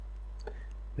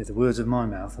May the words of my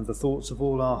mouth and the thoughts of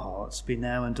all our hearts be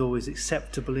now and always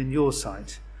acceptable in your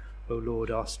sight, O Lord,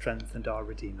 our strength and our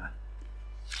Redeemer.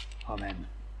 Amen.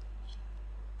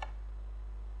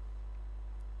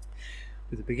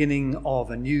 With the beginning of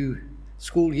a new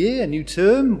school year, a new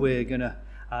term, we're going to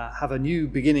have a new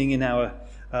beginning in our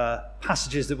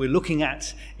passages that we're looking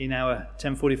at in our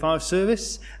 10:45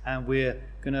 service, and we're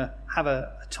going to have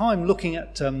a time looking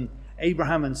at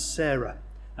Abraham and Sarah,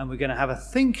 and we're going to have a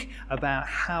think about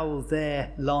how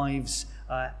their lives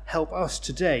help us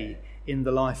today in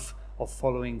the life of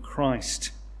following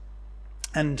Christ.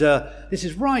 And this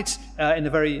is right in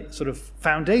the very sort of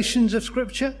foundations of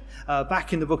Scripture,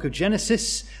 back in the book of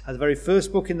Genesis, the very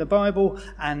first book in the Bible.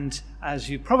 And as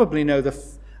you probably know,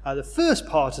 the first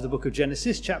part of the book of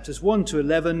Genesis, chapters 1 to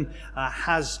 11,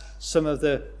 has some of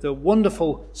the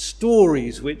wonderful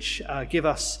stories which give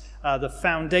us the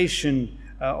foundation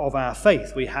of our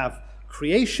faith. We have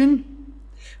creation,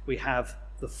 we have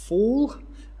the fall,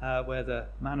 where the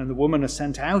man and the woman are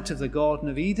sent out of the Garden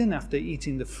of Eden after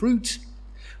eating the fruit.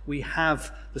 We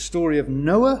have the story of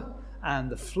Noah and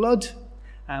the flood,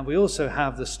 and we also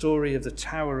have the story of the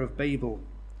Tower of Babel.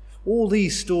 All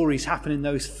these stories happen in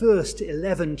those first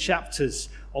 11 chapters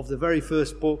of the very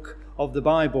first book of the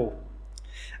Bible.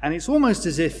 And it's almost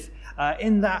as if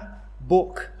in that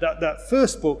book, that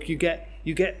first book, you get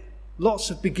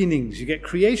lots of beginnings. You get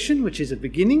creation, which is a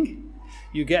beginning.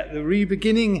 You get the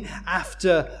re-beginning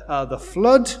after the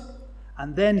flood.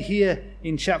 And then here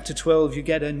in chapter 12, you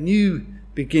get a new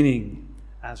beginning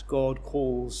as God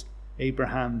calls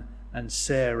Abraham and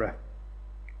Sarah.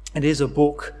 It is a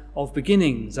book of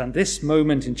beginnings, and this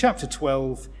moment in chapter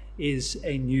 12 is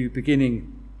a new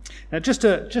beginning. Now, just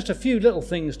a few little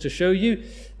things to show you.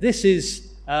 This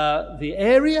is the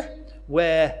area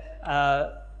where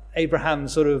Abraham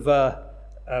sort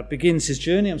of begins his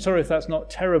journey. I'm sorry if that's not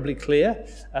terribly clear.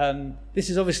 This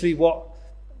is obviously what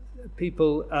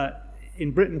people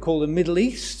in Britain call the Middle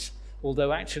East,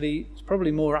 although actually it's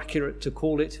probably more accurate to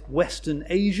call it Western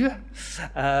Asia.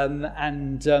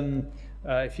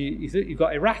 If you've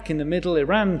got Iraq in the middle,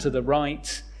 Iran to the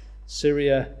right,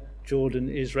 Syria, Jordan,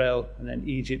 Israel, and then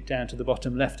Egypt down to the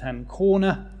bottom left-hand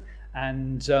corner.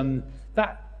 And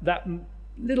that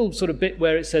little sort of bit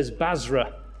where it says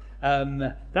Basra,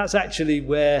 that's actually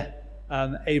where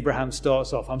Abraham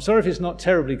starts off. I'm sorry if it's not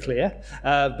terribly clear,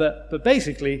 but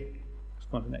basically, let's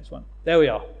go on to the next one. There we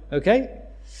are. Okay?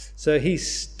 So he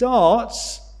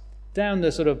starts down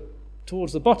the sort of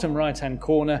towards the bottom right-hand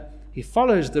corner. He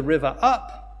follows the river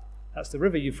up. That's the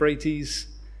river Euphrates.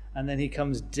 And then he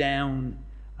comes down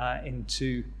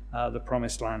into the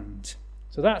promised land.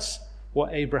 So that's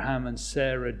what Abraham and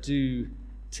Sarah do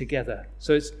together.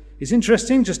 So it's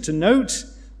interesting just to note,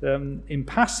 in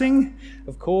passing,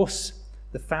 of course,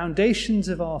 the foundations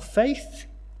of our faith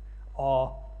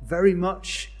are very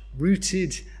much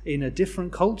rooted in a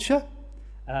different culture.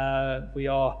 We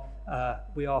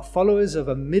are followers of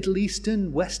a Middle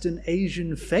Eastern, Western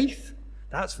Asian faith.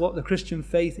 That's what the Christian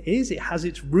faith is. It has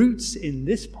its roots in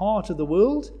this part of the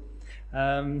world.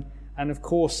 And of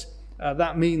course,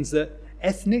 that means that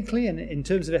ethnically and in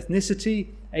terms of ethnicity,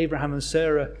 Abraham and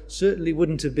Sarah certainly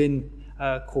wouldn't have been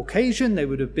Caucasian. They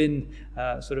would have been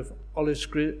sort of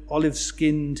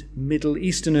olive-skinned Middle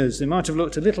Easterners. They might have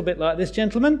looked a little bit like this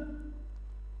gentleman.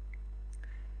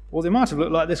 Or they might have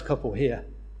looked like this couple here.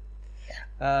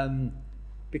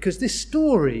 Because this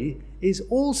story is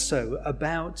also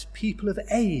about people of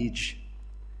age.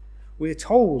 We're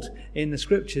told in the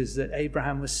scriptures that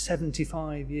Abraham was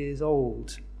 75 years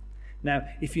old. Now,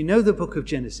 if you know the book of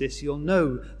Genesis, you'll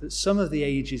know that some of the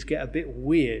ages get a bit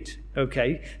weird,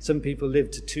 okay? Some people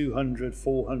live to 200,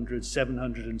 400,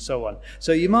 700, and so on.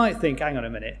 So you might think, hang on a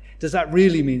minute, does that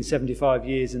really mean 75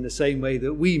 years in the same way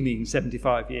that we mean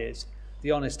 75 years? The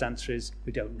honest answer is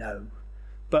we don't know.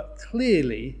 But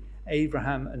clearly,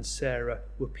 Abraham and Sarah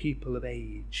were people of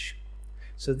age.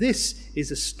 So this is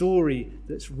a story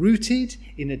that's rooted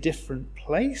in a different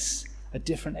place, a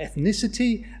different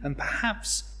ethnicity, and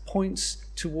perhaps points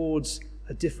towards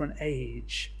a different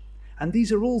age. And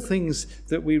these are all things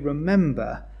that we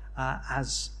remember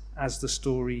as the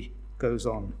story goes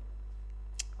on.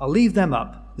 I'll leave them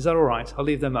up. Is that all right? I'll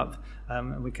leave them up,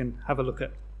 and we can have a look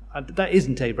at. That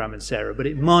isn't Abraham and Sarah, but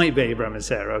it might be Abraham and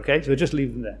Sarah, okay? So we'll just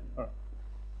leave them there. All right.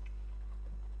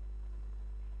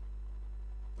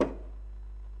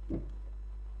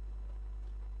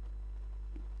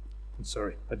 I'm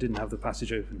sorry, I didn't have the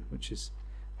passage open, which is,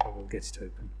 I will get it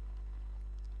open.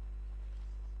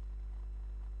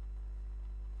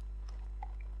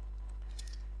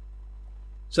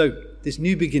 So, this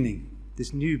new beginning. It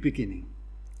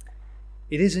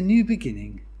is a new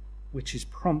beginning which is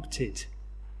prompted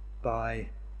by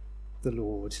the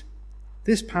Lord.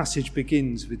 This passage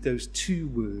begins with those two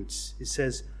words. It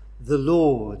says, "The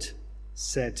Lord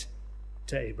said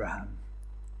to Abraham."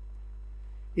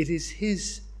 It is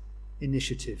his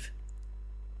initiative.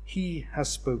 He has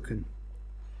spoken.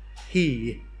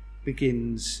 He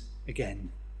begins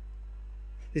again.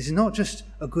 This is not just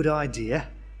a good idea,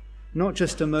 not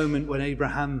just a moment when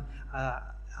Abraham,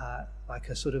 like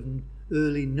a sort of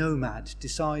early nomad,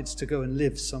 decides to go and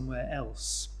live somewhere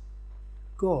else.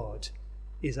 God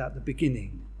is at the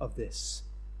beginning of this.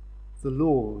 The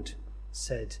Lord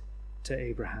said to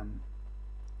Abraham.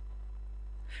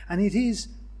 And it is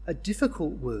a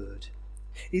difficult word.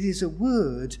 It is a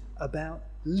word about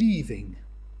leaving.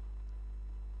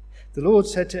 The Lord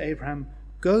said to Abraham,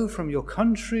 "Go from your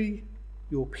country,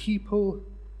 your people,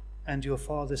 and your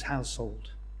father's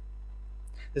household."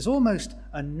 There's almost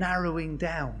a narrowing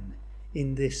down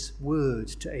in this word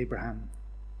to Abraham.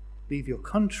 Leave your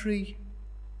country,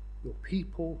 your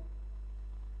people,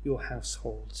 your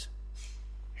household.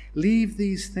 Leave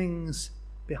these things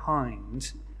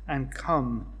behind and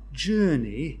come,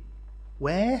 journey,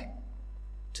 where?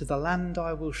 To the land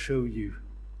I will show you.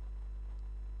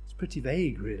 It's pretty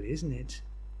vague, really, isn't it?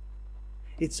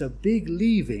 It's a big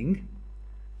leaving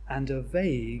and a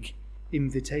vague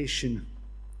invitation.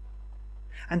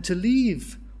 And to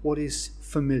leave what is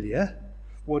familiar,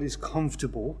 what is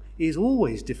comfortable, is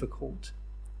always difficult.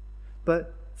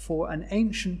 But for an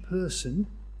ancient person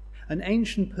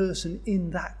in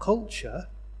that culture,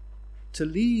 to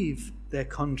leave their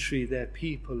country, their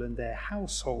people, and their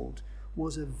household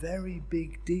was a very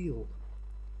big deal.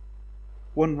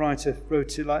 One writer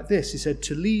wrote it like this. He said,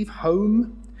 "To leave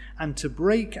home and to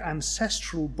break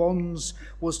ancestral bonds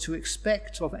was to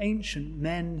expect of ancient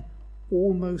men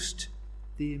almost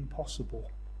the impossible."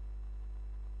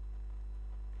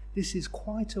 This is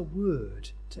quite a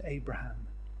word to Abraham.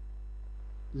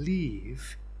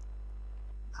 Leave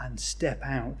and step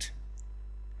out.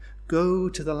 Go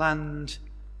to the land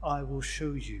I will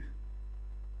show you.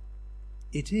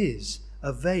 It is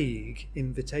a vague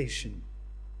invitation.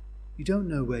 You don't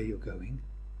know where you're going.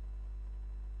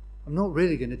 I'm not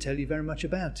really going to tell you very much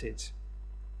about it.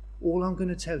 All I'm going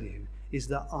to tell you is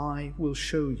that I will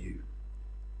show you.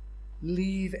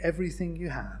 Leave everything you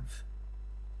have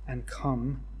and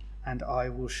come, and I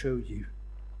will show you.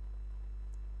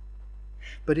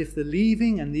 But if the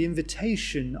leaving and the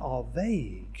invitation are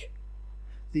vague,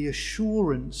 the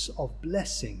assurance of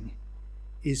blessing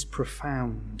is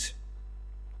profound.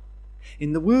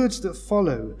 In the words that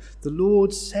follow, the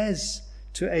Lord says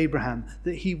to Abraham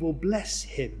that he will bless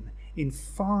him in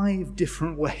 5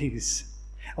 different ways,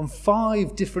 on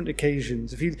 5 different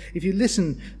occasions. If you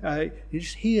listen, you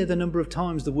just hear the number of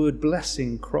times the word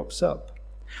blessing crops up.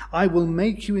 "I will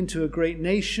make you into a great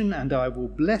nation, and I will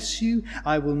bless you.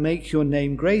 I will make your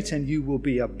name great, and you will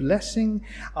be a blessing.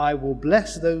 I will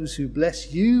bless those who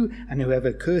bless you, and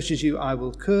whoever curses you I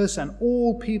will curse, and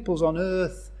all peoples on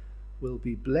earth will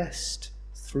be blessed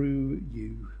through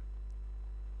you."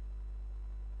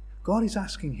 God is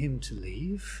asking him to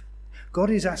leave. God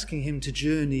is asking him to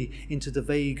journey into the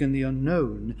vague and the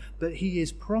unknown, but he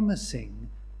is promising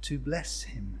to bless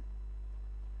him,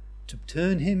 to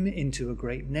turn him into a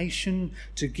great nation,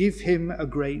 to give him a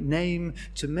great name,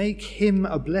 to make him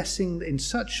a blessing in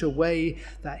such a way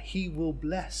that he will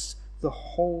bless the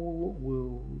whole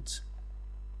world.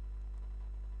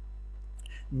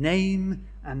 Name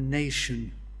and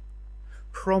nation,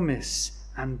 promise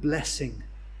and blessing,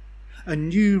 a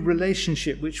new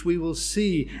relationship which we will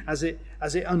see as it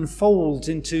unfolds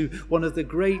into one of the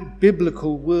great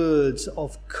biblical words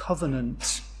of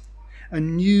covenant, a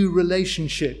new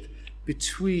relationship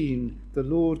between the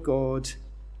Lord God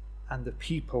and the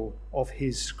people of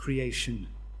his creation.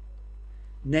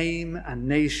 Name and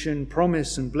nation,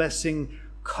 promise and blessing,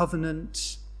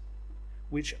 covenant,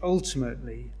 which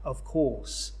ultimately, of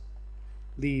course,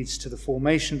 leads to the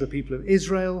formation of the people of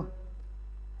Israel,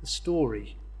 the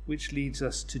story which leads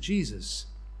us to Jesus,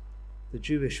 the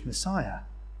Jewish Messiah,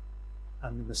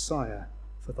 and the Messiah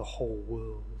for the whole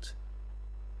world.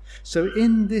 So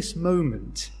in this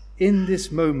moment,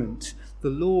 the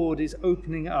Lord is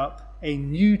opening up a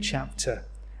new chapter,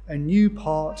 a new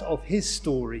part of his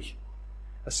story,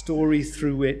 a story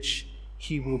through which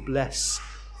he will bless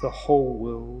the whole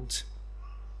world.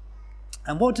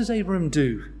 And what does Abram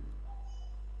do?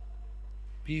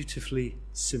 Beautifully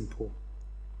simple.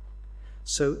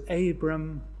 So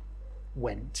Abram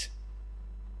went,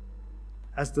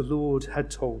 as the Lord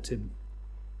had told him.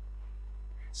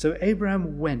 So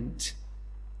Abraham went,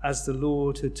 as the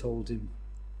Lord had told him.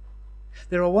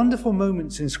 There are wonderful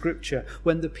moments in Scripture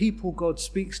when the people God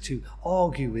speaks to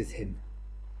argue with him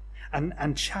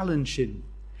and challenge him,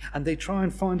 and they try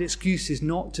and find excuses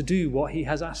not to do what he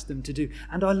has asked them to do.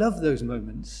 And I love those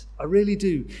moments. I really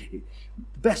do.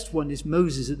 The best one is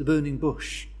Moses at the burning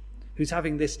bush, who's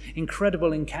having this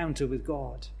incredible encounter with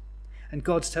God. And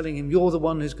God's telling him, you're the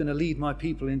one who's going to lead my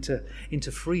people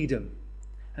into freedom.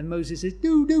 And Moses says,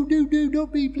 no,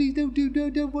 not me, please,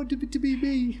 don't want it to be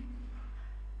me.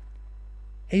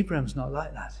 Abraham's not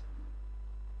like that.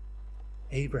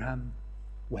 Abraham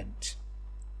went.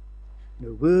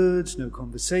 No words, no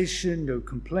conversation, no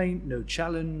complaint, no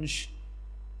challenge,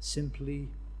 simply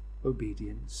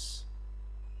obedience.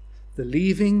 The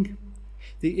leaving,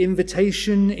 the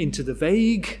invitation into the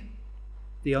vague,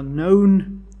 the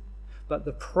unknown, but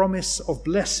the promise of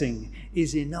blessing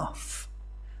is enough.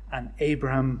 And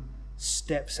Abraham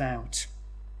steps out.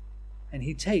 And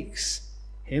he takes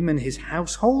him and his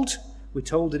household. We're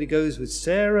told that he goes with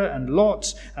Sarah and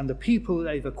Lot and the people that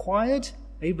they've acquired.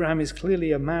 Abraham is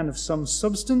clearly a man of some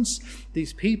substance.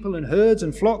 These people and herds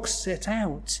and flocks set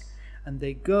out, and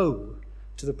they go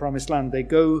to the promised land. They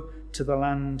go to the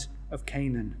land of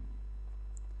Canaan.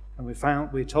 And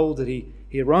we're told that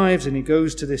he arrives and he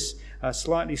goes to this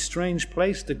slightly strange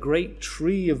place, the great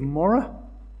tree of Moreh.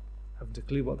 I haven't a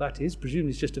clue what that is.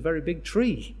 Presumably it's just a very big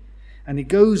tree. And he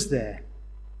goes there.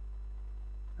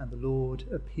 And the Lord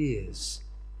appears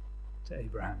to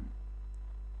Abraham.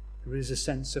 There is a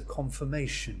sense of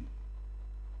confirmation,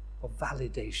 of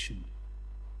validation.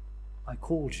 I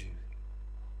called you.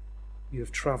 You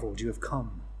have travelled, you have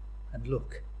come. And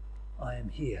look, I am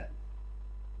here,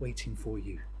 waiting for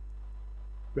you,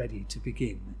 ready to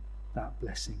begin that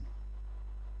blessing.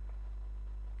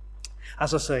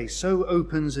 As I say, so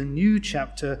opens a new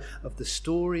chapter of the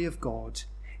story of God,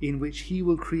 in which he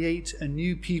will create a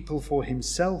new people for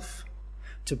himself,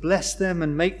 to bless them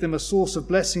and make them a source of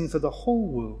blessing for the whole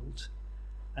world,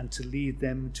 and to lead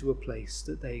them to a place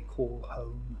that they call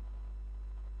home.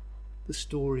 The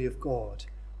story of God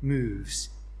moves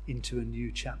into a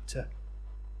new chapter.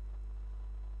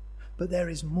 But there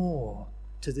is more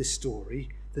to this story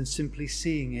than simply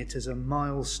seeing it as a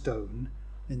milestone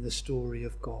in the story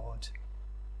of God.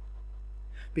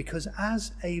 Because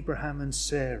as Abraham and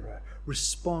Sarah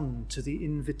respond to the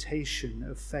invitation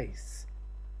of faith,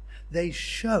 they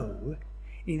show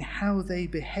in how they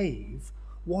behave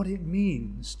what it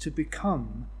means to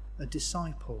become a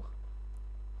disciple.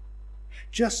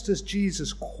 Just as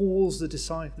Jesus calls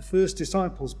the first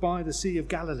disciples by the Sea of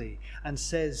Galilee and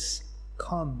says,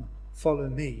 "Come, follow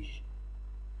me,"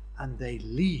 and they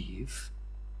leave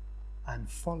and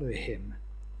follow him,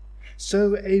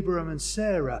 so Abraham and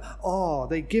Sarah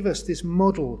they give us this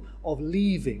model of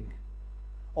leaving,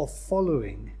 of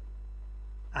following,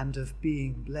 and of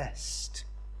being blessed.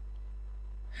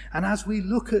 And as we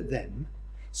look at them,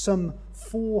 some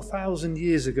 4,000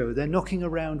 years ago, they're knocking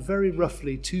around very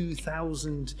roughly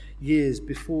 2,000 years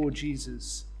before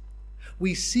Jesus,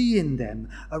 we see in them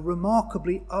a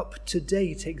remarkably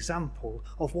up-to-date example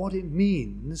of what it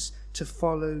means to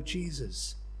follow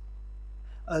Jesus.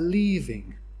 A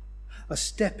leaving, a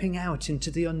stepping out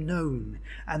into the unknown,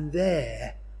 and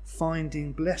there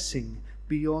finding blessing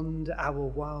beyond our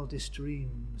wildest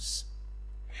dreams.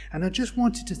 And I just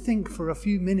wanted to think for a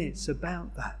few minutes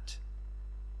about that.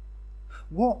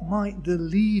 What might the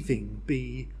leaving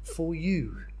be for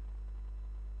you?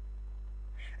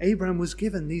 Abraham was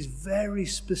given these very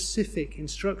specific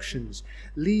instructions.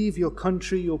 Leave your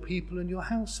country, your people, and your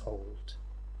household.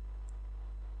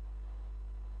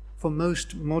 For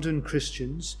most modern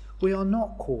Christians, we are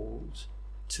not called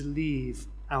to leave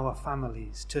our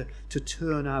families, to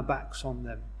turn our backs on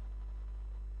them.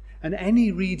 And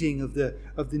any reading of the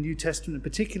New Testament,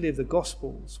 particularly of the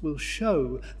Gospels, will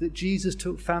show that Jesus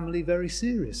took family very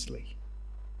seriously.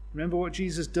 Remember what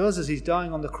Jesus does as he's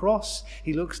dying on the cross?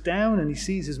 He looks down and he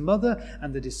sees his mother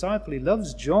and the disciple he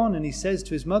loves, John, and he says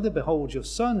to his mother, "Behold your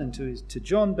son," and to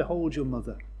John, "Behold your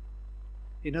mother."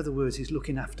 In other words, he's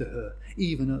looking after her,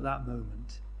 even at that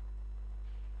moment.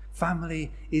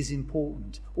 Family is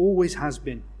important, always has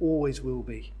been, always will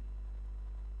be.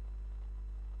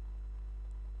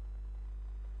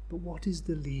 But what is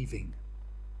the leaving?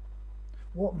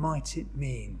 What might it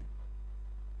mean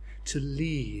to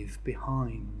leave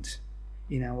behind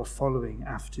in our following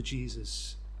after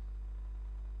Jesus?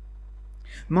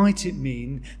 Might it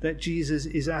mean that Jesus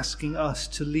is asking us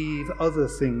to leave other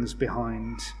things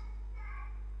behind?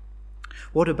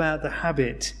 What about the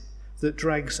habit that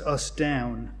drags us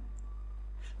down?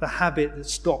 The habit that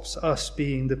stops us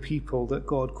being the people that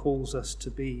God calls us to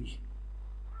be?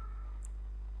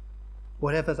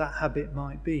 Whatever that habit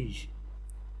might be,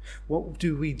 What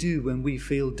do we do when we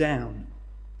feel down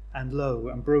and low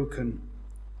and broken?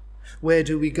 Where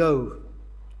do we go?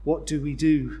 What do we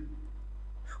do?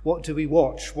 What do we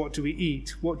watch? What do we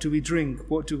eat? What do we drink?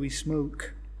 What do we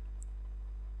smoke?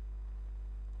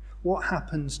 What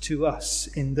happens to us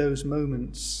in those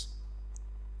moments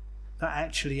that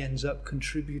actually ends up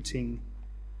contributing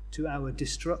to our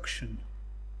destruction?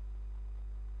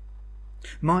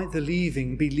 Might the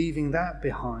leaving be leaving that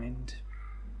behind?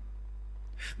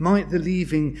 Might the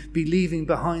leaving be leaving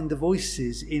behind the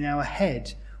voices in our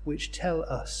head which tell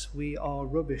us we are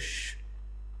rubbish?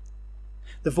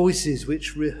 The voices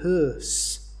which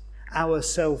rehearse our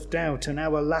self-doubt and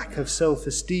our lack of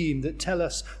self-esteem, that tell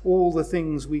us all the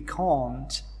things we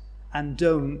can't and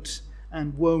don't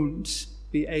and won't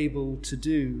be able to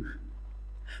do.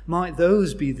 Might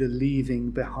those be the leaving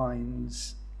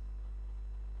behinds?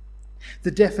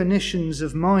 The definitions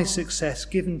of my success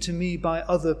given to me by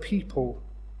other people,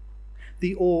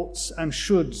 the oughts and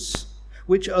shoulds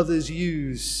which others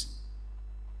use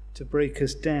to break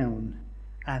us down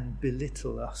and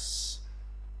belittle us.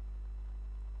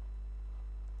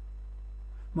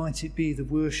 Might it be the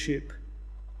worship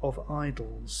of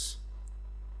idols,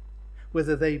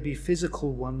 whether they be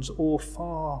physical ones or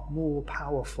far more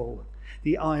powerful,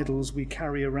 the idols we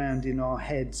carry around in our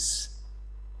heads,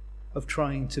 of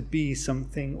trying to be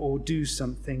something or do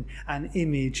something, an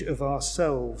image of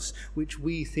ourselves which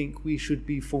we think we should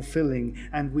be fulfilling,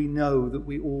 and we know that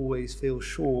we always feel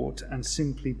short and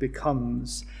simply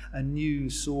becomes a new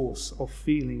source of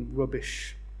feeling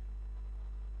rubbish.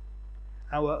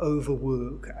 Our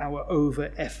overwork, our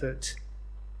over-effort,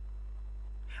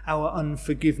 our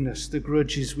unforgiveness, the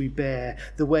grudges we bear,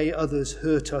 the way others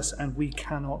hurt us and we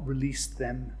cannot release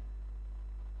them.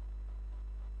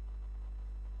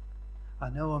 I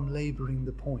know I'm labouring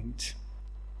the point,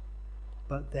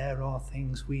 but there are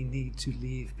things we need to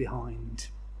leave behind.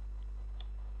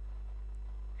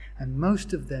 And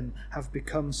most of them have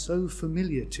become so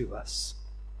familiar to us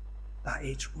that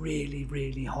it's really,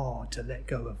 really hard to let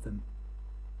go of them.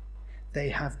 They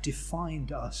have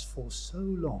defined us for so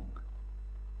long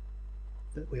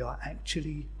that we are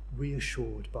actually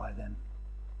reassured by them.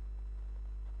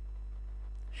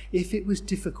 If it was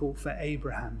difficult for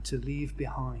Abraham to leave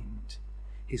behind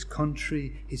his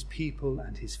country, his people,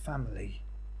 and his family,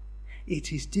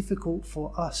 it is difficult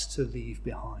for us to leave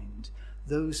behind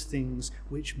those things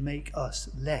which make us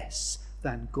less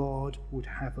than God would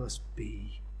have us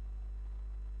be.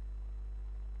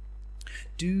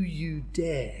 Do you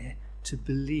dare to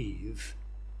believe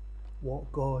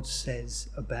what God says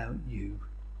about you?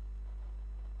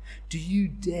 Do you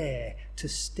dare to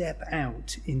step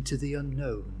out into the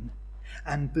unknown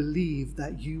and believe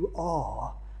that you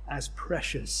are as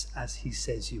precious as he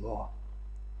says you are?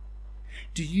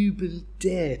 Do you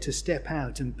dare to step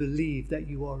out and believe that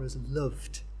you are as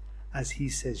loved as he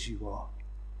says you are?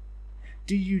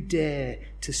 Do you dare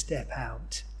to step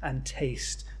out and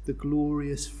taste the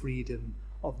glorious freedom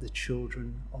of the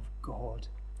children of God?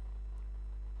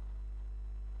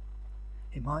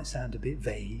 It might sound a bit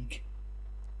vague,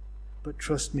 but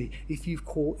trust me, if you've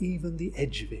caught even the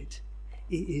edge of it,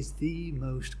 it is the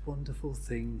most wonderful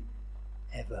thing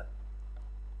ever.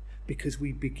 Because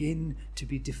we begin to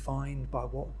be defined by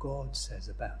what God says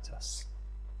about us,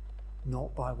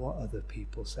 not by what other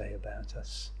people say about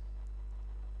us,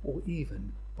 or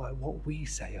even by what we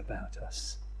say about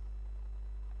us.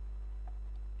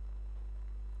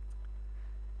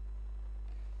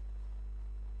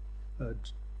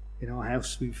 In our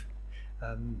house, we've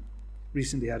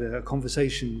recently had a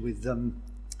conversation with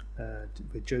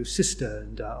Joe's sister,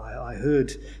 and I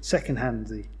heard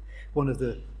secondhand one of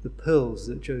the pearls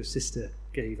that Joe's sister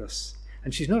gave us.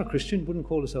 And she's not a Christian, wouldn't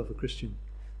call herself a Christian,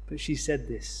 but she said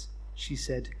this. She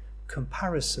said,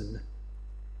 "Comparison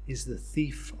is the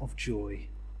thief of joy."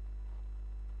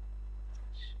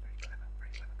 She's very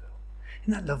clever girl.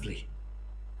 Isn't that lovely?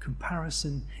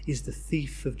 Comparison is the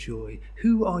thief of joy.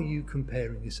 Who are you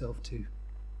comparing yourself to?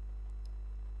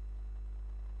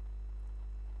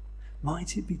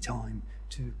 Might it be time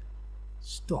to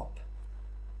stop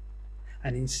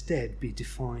and instead be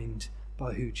defined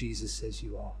by who Jesus says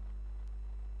you are?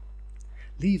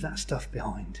 Leave that stuff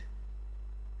behind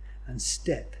and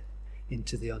step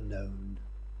into the unknown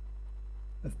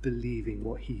of believing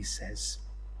what he says.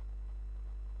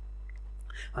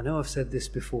 I know I've said this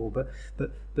before, but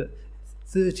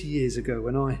 30 years ago,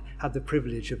 when I had the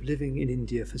privilege of living in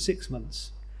India for 6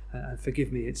 months, and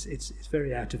forgive me, it's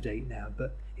very out of date now,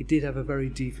 but it did have a very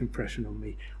deep impression on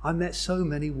me. I met so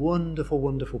many wonderful,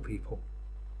 wonderful people,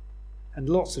 and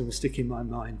lots of them stick in my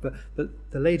mind.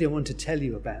 But the lady I want to tell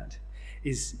you about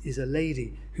is a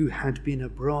lady who had been a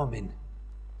Brahmin.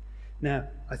 Now,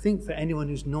 I think for anyone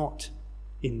who's not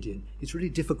Indian, it's really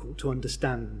difficult to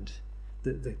understand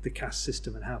the caste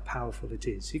system and how powerful it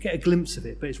is. You get a glimpse of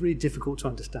it, but it's really difficult to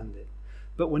understand it.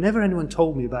 But whenever anyone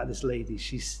told me about this lady,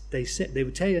 they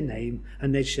would tell you her name,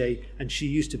 and they'd say, and she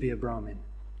used to be a Brahmin.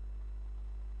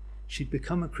 She'd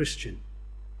become a Christian.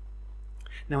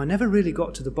 Now, I never really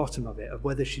got to the bottom of it, of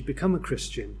whether she'd become a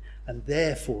Christian and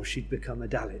therefore she'd become a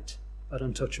Dalit, an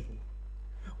untouchable,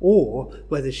 or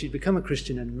whether she'd become a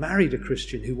Christian and married a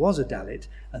Christian who was a Dalit,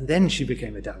 and then she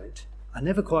became a Dalit. I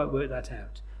never quite worked that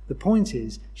out. The point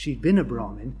is, she'd been a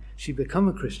Brahmin, she'd become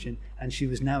a Christian, and she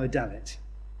was now a Dalit.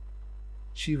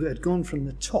 She had gone from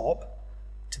the top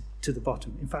to the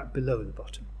bottom, in fact, below the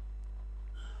bottom.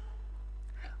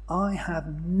 I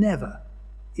have never,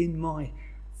 in my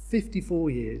 54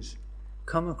 years,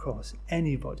 come across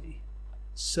anybody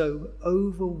so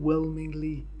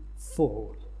overwhelmingly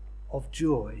full of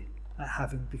joy at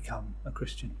having become a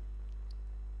Christian.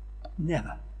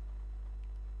 Never.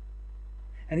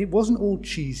 And it wasn't all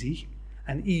cheesy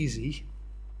and easy,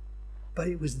 but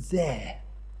it was there.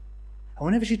 And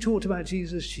whenever she talked about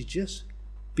Jesus, she just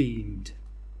beamed.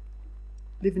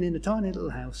 Living in a tiny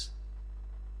little house,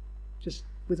 just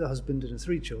with a husband and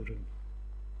 3 children.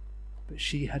 But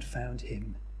she had found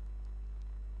him.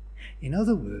 In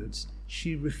other words,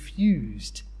 she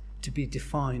refused to be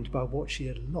defined by what she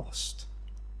had lost,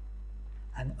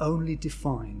 and only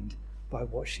defined by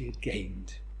what she had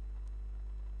gained.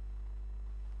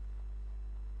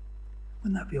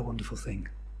 Wouldn't that be a wonderful thing?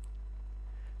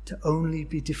 To only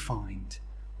be defined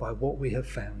by what we have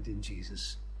found in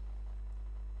Jesus.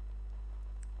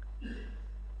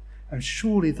 And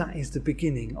surely that is the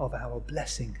beginning of our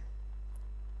blessing.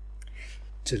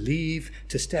 To leave,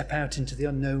 to step out into the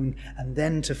unknown, and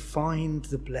then to find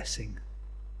the blessing.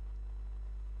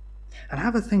 And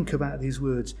have a think about these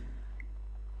words.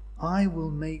 I will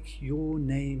make your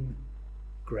name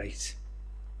great.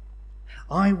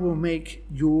 I will make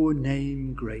your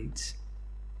name great.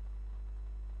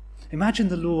 Imagine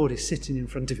the Lord is sitting in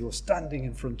front of you or standing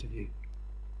in front of you.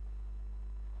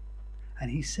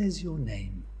 And he says your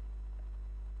name.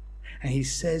 And he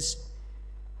says,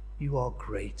 you are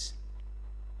great.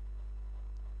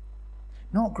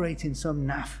 Not great in some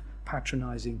naff,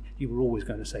 patronising, you were always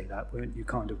going to say that, weren't you,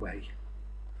 kind of way.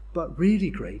 But really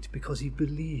great because he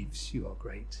believes you are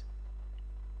great.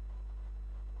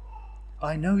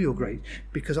 I know you're great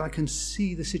because I can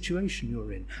see the situation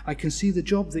you're in. I can see the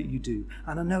job that you do,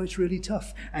 and I know it's really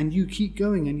tough. And you keep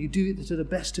going and you do it to the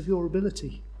best of your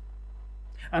ability.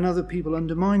 And other people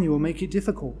undermine you or make it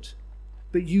difficult.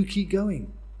 But you keep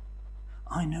going.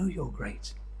 I know you're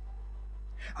great.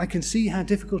 I can see how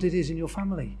difficult it is in your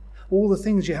family, all the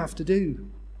things you have to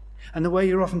do, and the way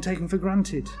you're often taken for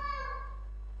granted.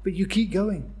 But you keep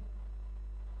going.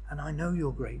 And I know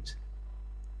you're great.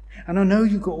 And I know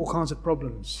you've got all kinds of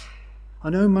problems. I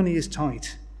know money is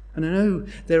tight. And I know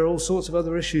there are all sorts of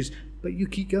other issues. But you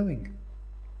keep going.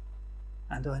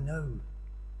 And I know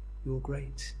you're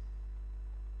great.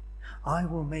 I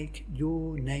will make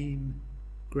your name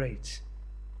great.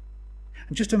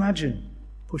 And just imagine,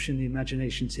 pushing the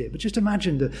imaginations here, but just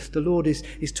imagine the Lord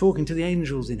is talking to the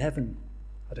angels in heaven.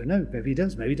 I don't know, maybe he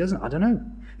does, maybe he doesn't, I don't know.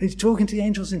 He's talking to the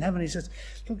angels in heaven. He says,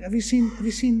 look, have you seen Dareth? Have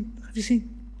you seen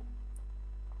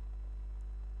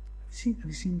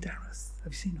Dareth?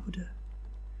 Have you seen Huda? Have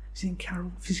you seen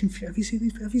Carol? Have you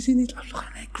seen these? Oh, look,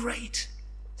 they're great.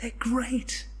 They're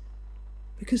great.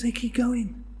 Because they keep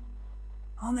going.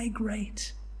 Aren't they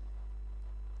great?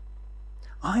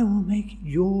 I will make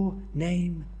your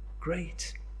name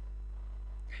great.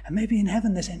 And maybe in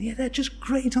heaven they're saying, yeah, they're just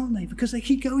great, aren't they? Because they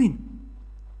keep going.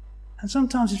 And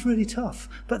sometimes it's really tough,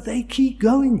 but they keep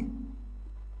going.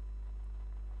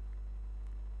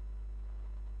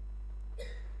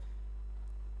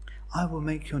 I will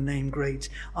make your name great.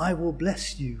 I will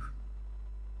bless you.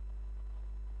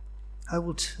 I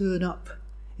will turn up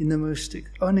in the most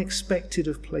unexpected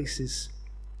of places.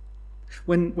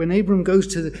 When Abram goes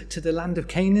to the land of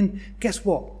Canaan, guess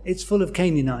what? It's full of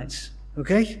Canaanites,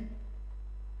 okay?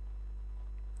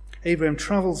 Abraham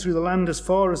travelled through the land as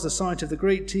far as the site of the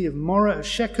great T of Morah of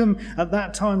Shechem. At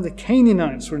that time, the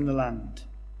Canaanites were in the land.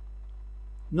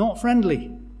 Not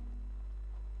friendly.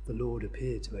 The Lord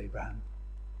appeared to Abraham.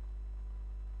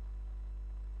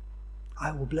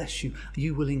 I will bless you.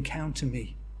 You will encounter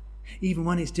me. Even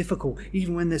when it's difficult,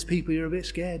 even when there's people you're a bit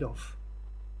scared of.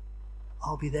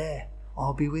 I'll be there.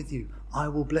 I'll be with you. I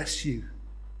will bless you.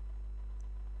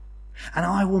 And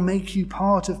I will make you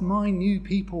part of my new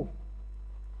people.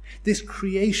 This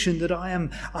creation that I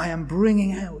am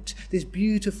bringing out, this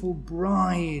beautiful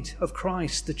bride of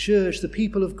Christ, the church, the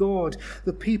people of God,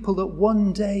 the people that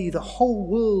one day the whole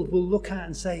world will look at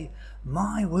and say,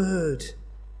 my word,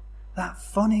 that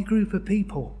funny group of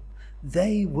people,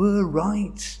 they were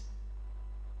right.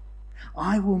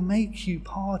 I will make you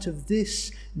part of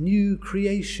this new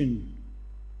creation,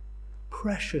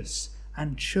 precious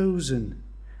and chosen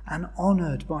and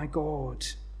honoured by God.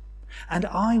 And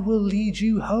I will lead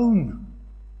you home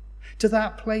to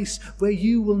that place where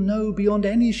you will know beyond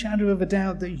any shadow of a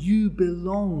doubt that you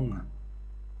belong.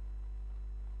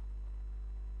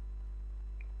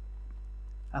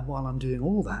 And while I'm doing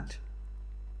all that,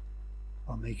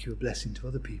 I'll make you a blessing to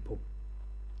other people.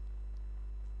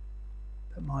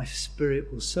 That my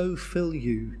Spirit will so fill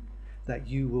you that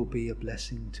you will be a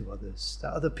blessing to others.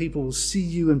 That other people will see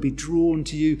you and be drawn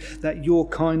to you. That your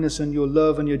kindness and your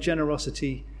love and your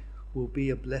generosity will be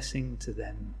a blessing to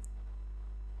them.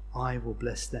 I will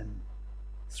bless them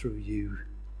through you.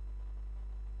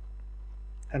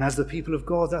 And as the people of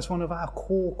God, that's one of our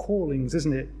core callings,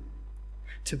 isn't it?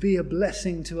 To be a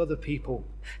blessing to other people,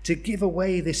 to give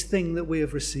away this thing that we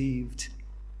have received,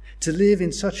 to live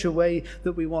in such a way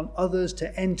that we want others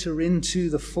to enter into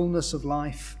the fullness of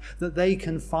life, that they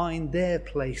can find their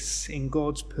place in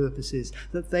God's purposes,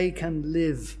 that they can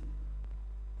live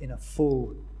in a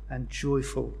full and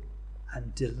joyful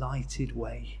and delighted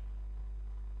way.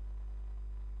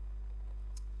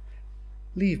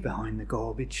 Leave behind the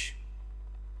garbage.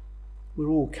 We're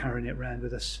all carrying it around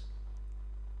with us.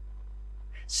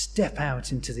 Step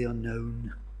out into the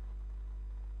unknown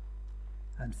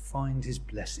and find his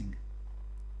blessing.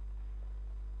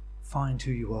 Find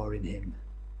who you are in him.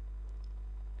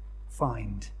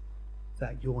 Find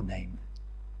that your name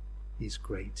is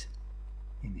great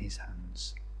in his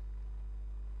hands.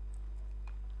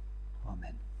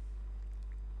 Amen.